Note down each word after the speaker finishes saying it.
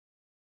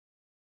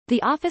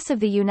The Office of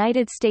the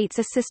United States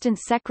Assistant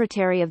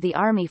Secretary of the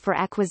Army for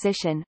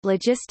Acquisition,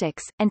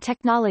 Logistics, and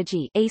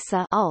Technology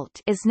 (ASA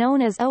ALT) is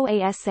known as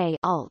OASA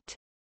ALT.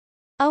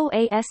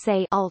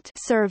 OASA ALT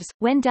serves,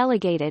 when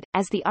delegated,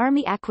 as the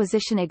Army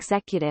Acquisition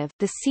Executive,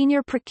 the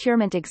Senior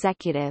Procurement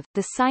Executive,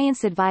 the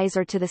Science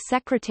Advisor to the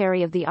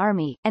Secretary of the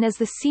Army, and as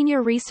the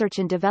Senior Research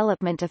and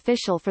Development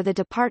Official for the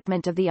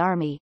Department of the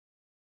Army.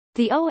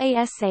 The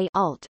OASA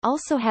ALT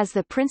also has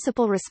the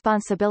principal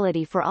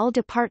responsibility for all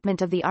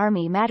Department of the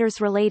Army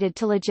matters related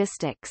to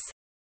logistics.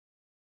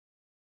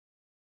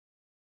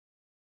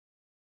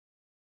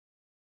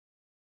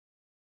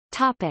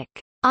 Topic: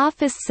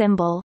 Office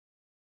symbol.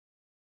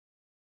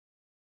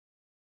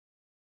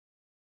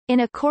 In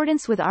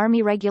accordance with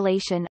Army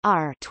Regulation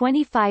R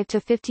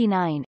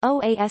 25-59,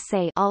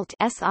 OASA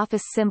ALT's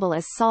office symbol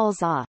is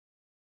SOL-ZA.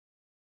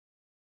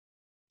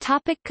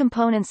 Topic: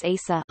 Components.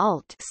 ASA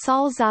ALT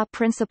SOL-ZA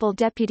Principal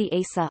Deputy.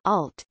 ASA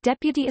ALT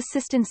Deputy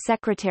Assistant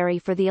Secretary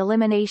for the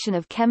Elimination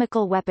of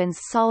Chemical Weapons.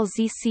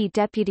 SOL-ZC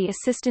Deputy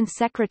Assistant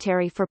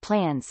Secretary for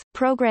Plans,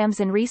 Programs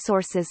and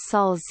Resources.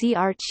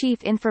 SOL-ZR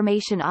Chief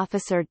Information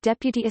Officer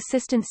Deputy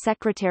Assistant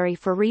Secretary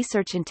for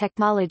Research and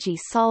Technology.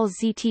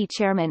 SOL-ZT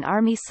Chairman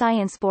Army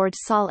Science Board.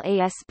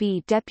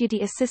 SOL-ASB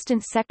Deputy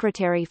Assistant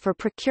Secretary for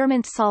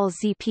Procurement.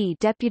 SOL-ZP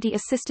Deputy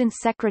Assistant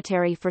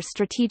Secretary for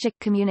Strategic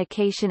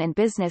Communication and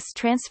Business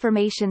Transformation.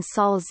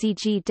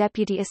 SOL-ZG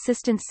Deputy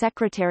Assistant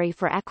Secretary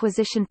for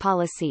Acquisition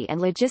Policy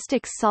and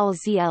Logistics.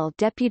 SOL-ZL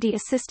Deputy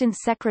Assistant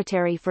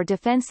Secretary for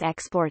Defense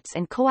Exports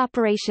and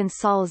Cooperation.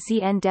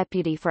 SOL-ZN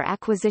Deputy for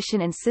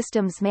Acquisition and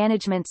Systems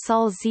Management.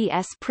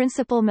 SOL-ZS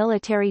Principal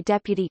Military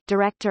Deputy,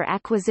 Director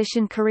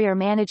Acquisition Career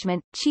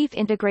Management, Chief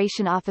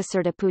Integration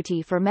Officer.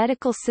 Deputy for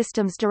Medical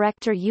Systems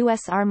Director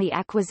U.S. Army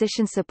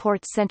Acquisition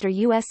Support Center.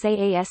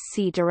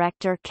 USAASC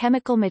Director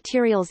Chemical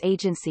Materials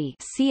Agency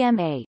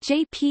CMA.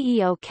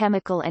 JPEO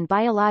Chemical and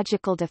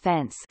Biological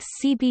Defense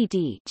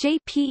CBD.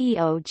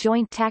 JPEO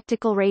Joint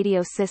Tactical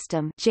Radio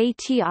System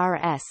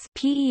JTRS.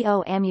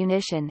 PEO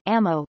Ammunition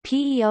AMMO.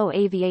 PEO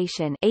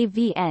Aviation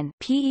AVN.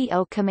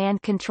 PEO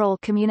Command Control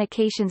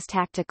Communications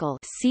Tactical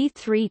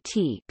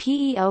C3T.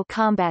 PEO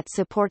Combat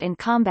Support and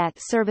Combat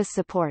Service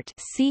Support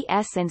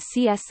CS and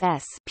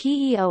CSS.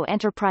 PEO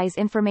Enterprise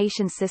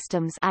Information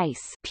Systems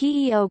ICE.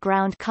 PEO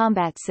Ground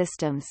Combat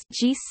Systems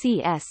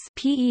GCS.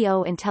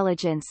 PEO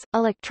Intelligence,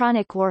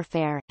 Electronic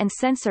Warfare, and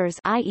Sensors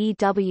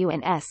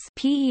IEW&S.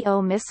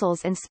 PEO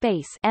Missiles and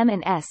Space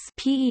M&S.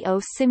 PEO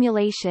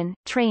Simulation,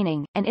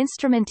 Training, and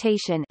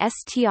Instrumentation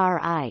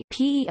STRI.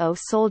 PEO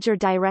Soldier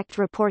Direct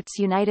Reports.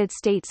 United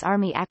States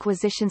Army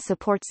Acquisition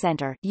Support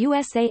Center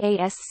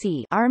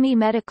USAASC. Army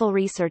Medical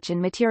Research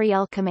and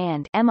Materiel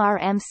Command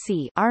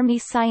MRMC. Army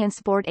Science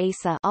Board.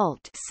 ASA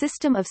ALT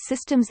System of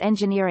Systems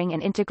Engineering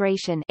and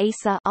Integration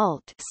ASA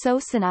ALT.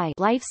 SOSINI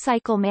Life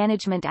Cycle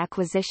Management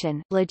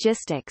Acquisition,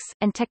 Logistics,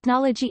 and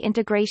Technology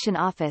Integration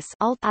Office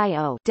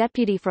ALT-IO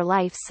Deputy for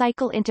Life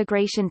Cycle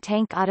Integration.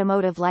 Tank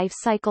Automotive Life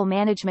Cycle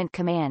Management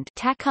Command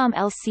TACOM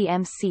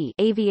LCMC.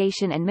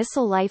 Aviation and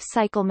Missile Life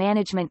Cycle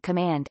Management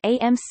Command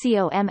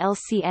AMCOM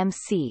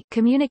LCMC.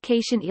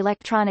 Communication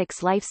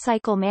Electronics Life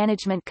Cycle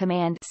Management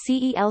Command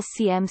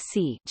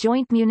CELCMC.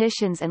 Joint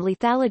Munitions and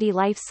Lethality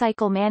Life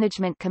Cycle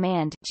Management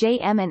Command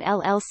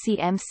JM&L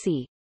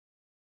LCMC.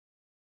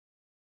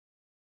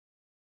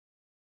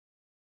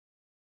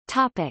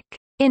 Topic: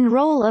 In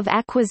role of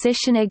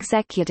Acquisition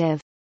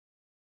Executive.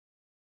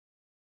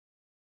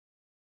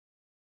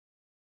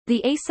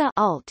 The ASA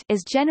ALT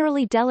is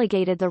generally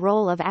delegated the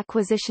role of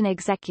Acquisition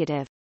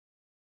Executive.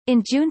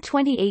 In June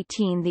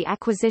 2018, the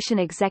Acquisition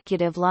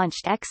Executive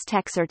launched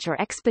X-TechSearch, or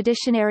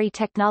Expeditionary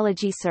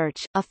Technology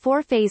Search, a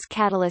four-phase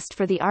catalyst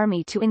for the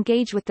Army to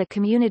engage with the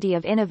community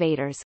of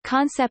innovators.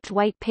 Concept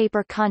white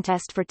paper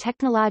contest for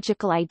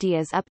technological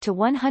ideas. Up to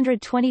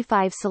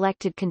 125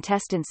 selected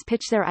contestants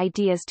pitch their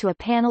ideas to a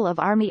panel of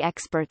Army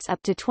experts.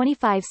 Up to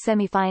 25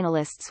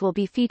 semi-finalists will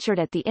be featured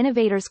at the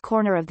Innovators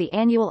Corner of the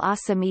annual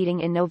ASA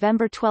meeting in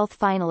November. 12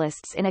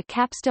 finalists in a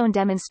capstone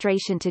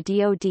demonstration to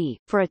DoD,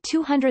 for a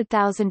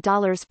 $200,000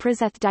 prize.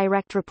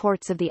 Direct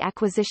reports of the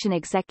Acquisition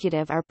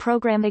Executive are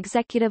Program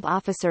Executive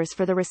Officers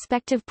for the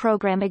respective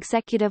Program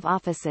Executive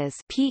Offices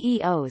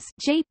PEOs.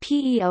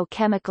 JPEO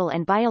Chemical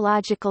and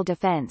Biological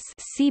Defense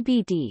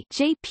CBD.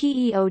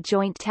 JPEO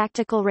Joint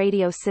Tactical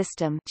Radio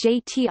System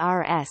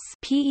JTRS.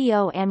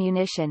 PEO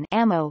Ammunition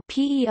AMMO.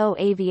 PEO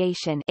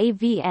Aviation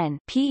AVN.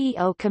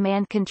 PEO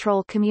Command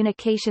Control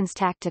Communications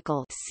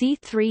Tactical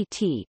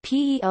C3T.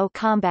 PEO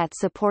Combat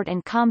Support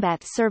and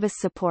Combat Service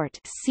Support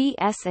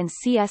CS and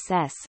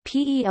CSS.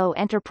 PEO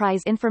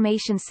Enterprise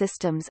Information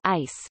Systems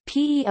ICE.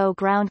 PEO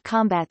Ground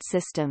Combat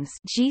Systems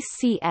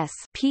GCS.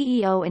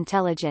 PEO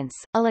Intelligence,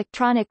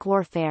 Electronic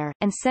Warfare,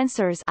 and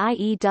Sensors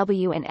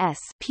IEW&S.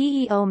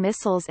 PEO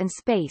Missiles and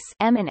Space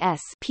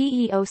M&S.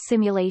 PEO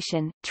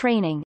Simulation,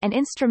 Training, and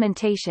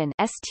Instrumentation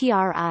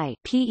STRI.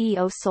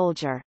 PEO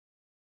Soldier.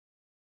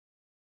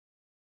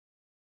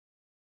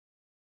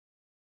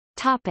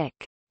 Topic: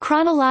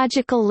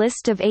 Chronological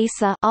list of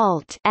ASA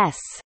ALT-S.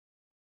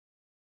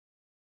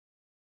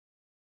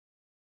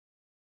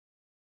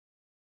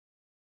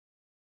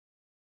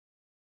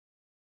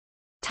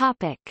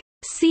 Topic.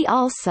 See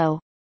also: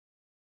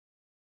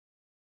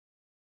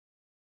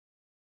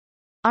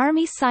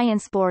 Army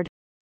Science Board,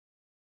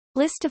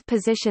 List of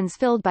positions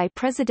filled by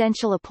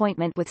presidential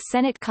appointment with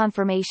Senate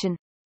confirmation,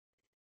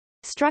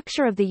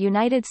 Structure of the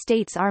United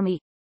States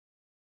Army,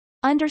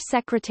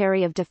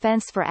 Under-Secretary of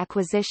Defense for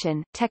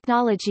Acquisition,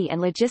 Technology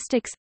and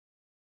Logistics,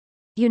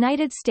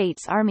 United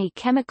States Army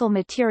Chemical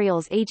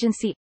Materials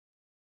Agency,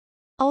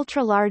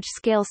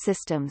 Ultra-large-scale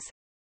systems.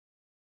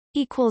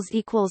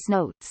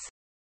 Notes